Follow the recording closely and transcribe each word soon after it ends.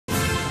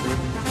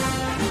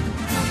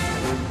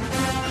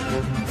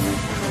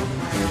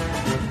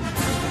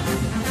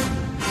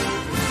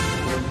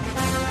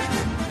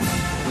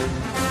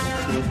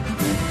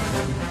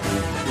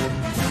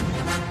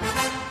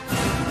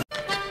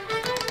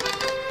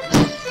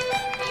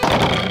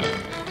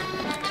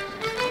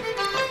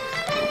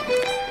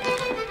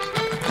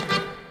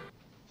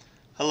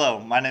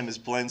My name is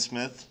Blaine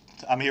Smith.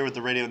 I'm here with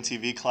the radio and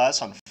TV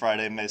class on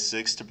Friday, May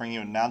 6th to bring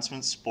you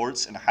announcements,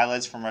 sports, and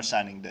highlights from our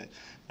signing day.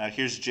 Now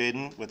here's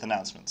Jaden with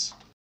announcements.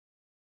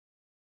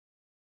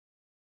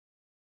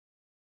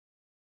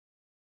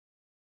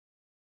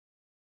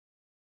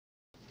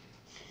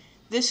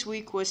 This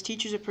week was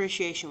Teachers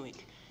Appreciation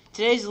Week.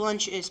 Today's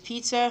lunch is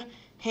pizza,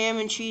 ham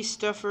and cheese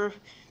stuffer,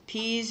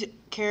 peas,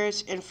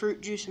 carrots, and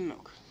fruit juice and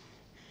milk.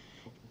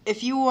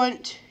 If you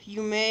want,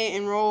 you may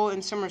enroll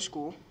in summer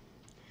school.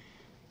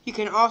 You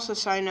can also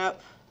sign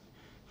up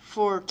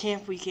for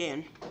Camp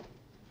Weekend.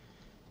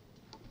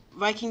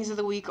 Vikings of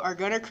the Week are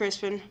Gunnar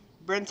Crispin,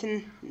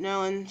 Brenton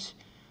Nellens,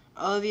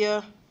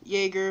 Olivia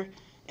Yeager,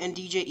 and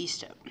DJ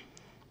Eastep.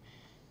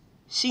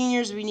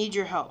 Seniors, we need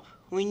your help.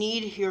 We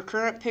need your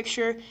current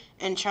picture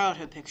and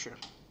childhood picture.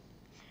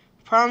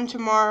 Prom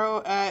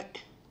tomorrow at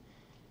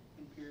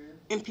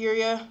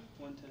Imperia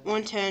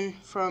 110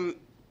 from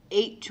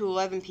 8 to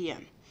 11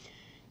 p.m.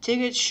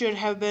 Tickets should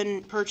have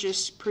been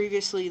purchased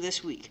previously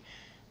this week.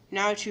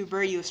 Now to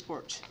Brady with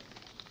sports.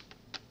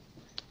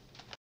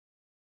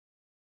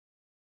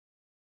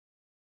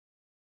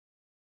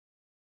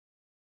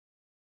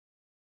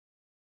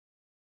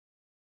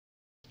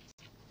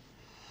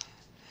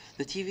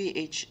 The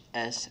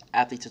TVHS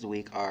Athletes of the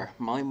Week are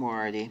Molly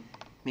Moriarty,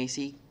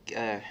 Macy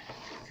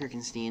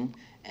Kirkenstein,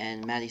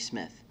 and Maddie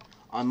Smith.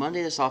 On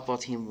Monday, the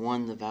softball team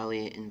won the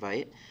Valley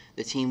Invite.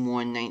 The team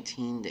won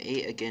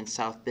 19-8 against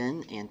South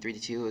Bend and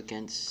 3-2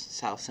 against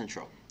South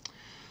Central.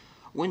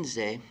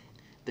 Wednesday,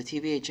 the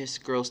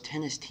TVHS girls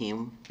tennis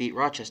team beat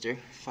Rochester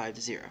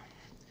 5-0.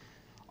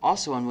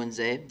 Also on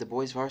Wednesday, the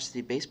boys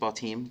varsity baseball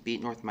team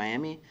beat North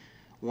Miami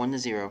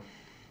 1-0.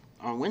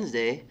 On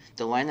Wednesday,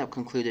 the lineup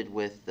concluded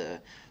with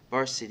the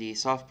varsity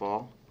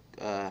softball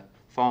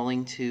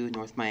falling to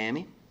North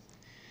Miami.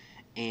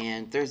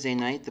 And Thursday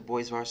night, the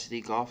boys varsity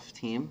golf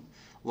team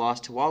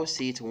lost to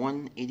Wawasee to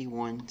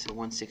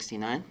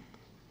 181-169.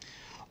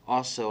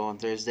 Also on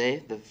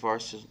Thursday, the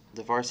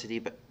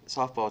varsity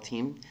softball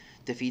team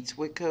defeats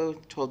Whitco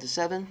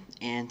 12-7.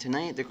 And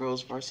tonight, the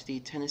girls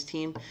varsity tennis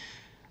team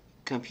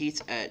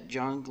competes at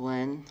John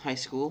Glenn High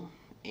School,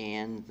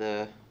 and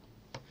the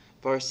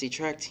varsity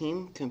track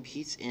team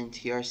competes in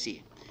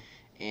TRC.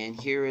 And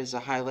here is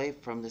a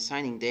highlight from the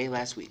signing day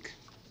last week.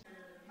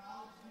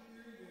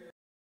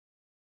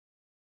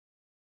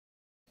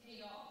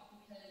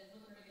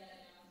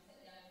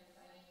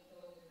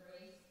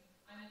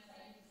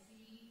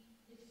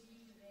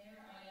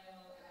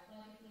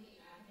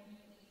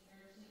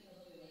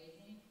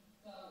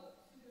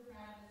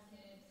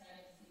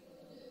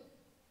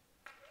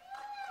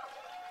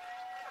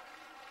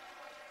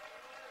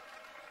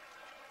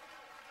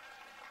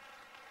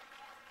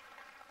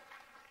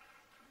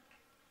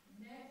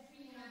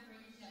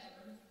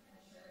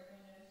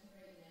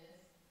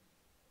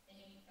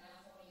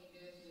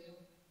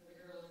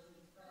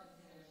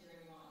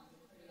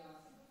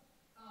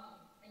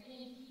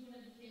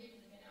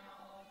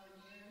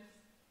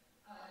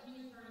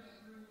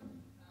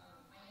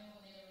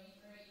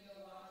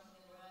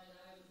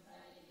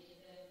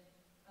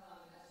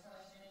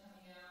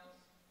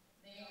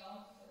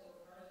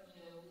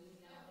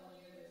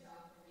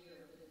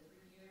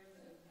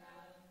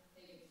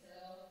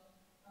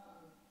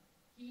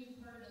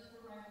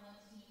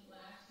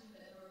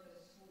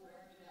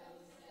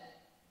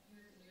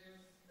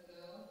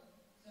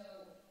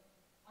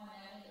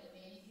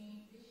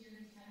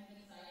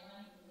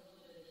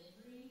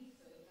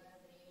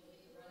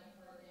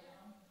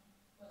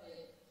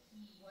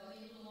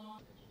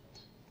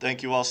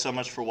 Thank you all so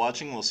much for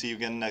watching. We'll see you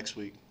again next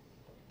week.